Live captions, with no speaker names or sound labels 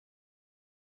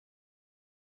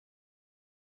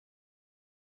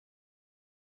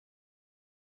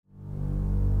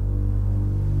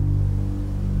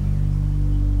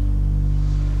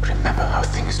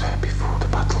always were before the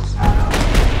battles.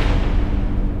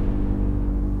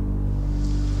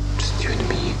 Just you and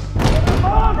me.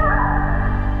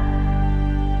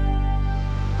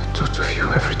 I thought of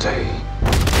you every day.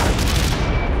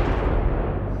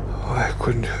 Why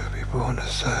couldn't you be born a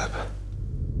Serb?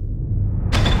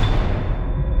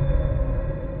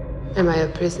 Am I a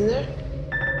prisoner?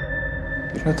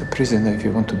 You're not a prisoner if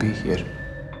you want to be here.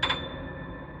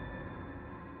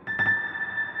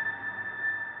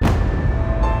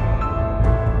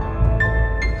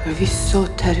 Are we so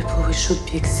terrible we should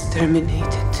be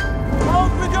exterminated?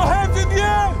 Out with your hands in the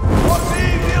air! Or we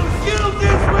will kill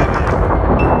these women!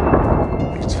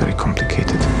 It's very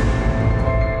complicated.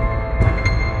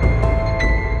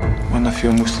 One of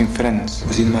your Muslim friends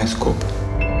was in my scope.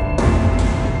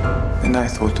 And I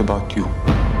thought about you.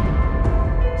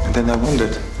 And then I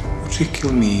wondered, would she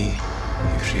kill me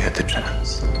if she had the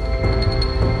chance?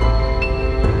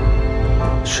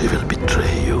 She will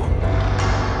betray you.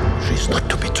 She's not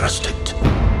to be trusted.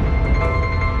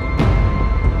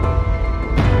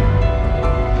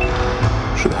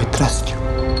 Should I trust you?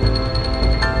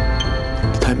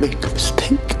 Did I make a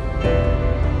mistake?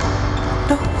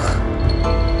 No.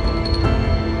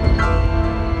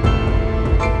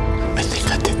 I think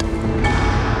I did.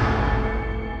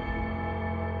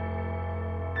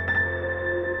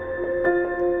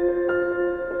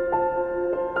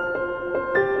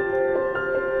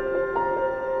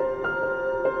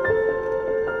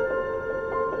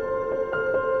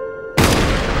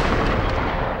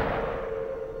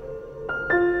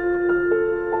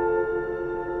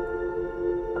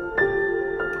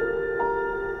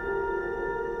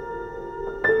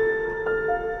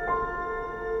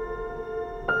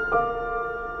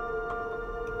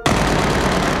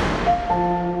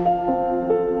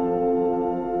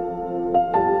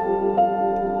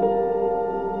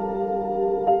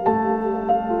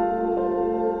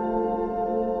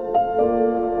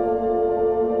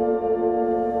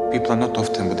 People are not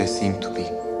often what they seem to be.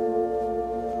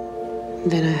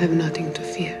 Then I have nothing to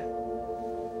fear.